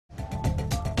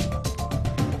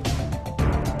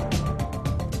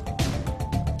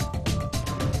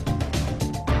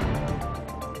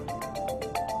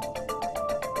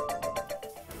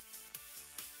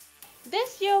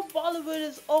Bollywood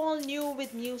is all new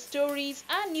with new stories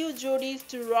and new Jodis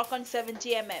to rock on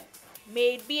 70 mm.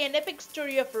 May it be an epic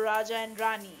story of Raja and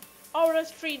Rani or a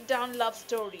street down love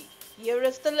story. Here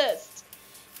is the list.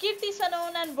 Kirti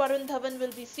Sanon and Varun Dhawan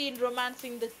will be seen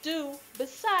romancing the two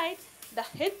beside the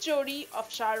hit jodi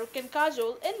of Shah Rukh and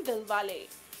Kajol in Dilwale.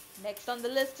 Next on the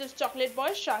list is chocolate boy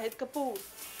Shahid Kapoor,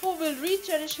 who will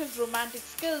re-cherish his romantic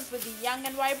skills with the young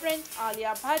and vibrant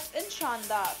Alia Bhatt in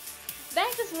Shandar. The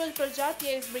actress Rul Prajati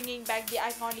is bringing back the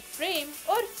iconic frame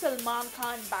or Salman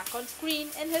Khan back on screen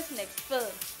in his next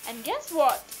film. And guess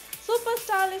what?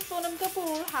 Superstar Sonam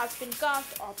Kapoor has been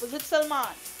cast opposite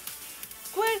Salman.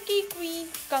 Quirky queen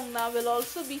Kangna will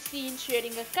also be seen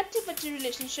sharing a cutty-putty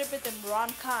relationship with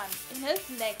Imran Khan in his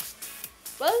next.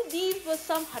 Well, these were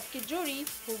some Hatke Jodis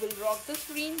who will rock the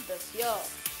screen this year.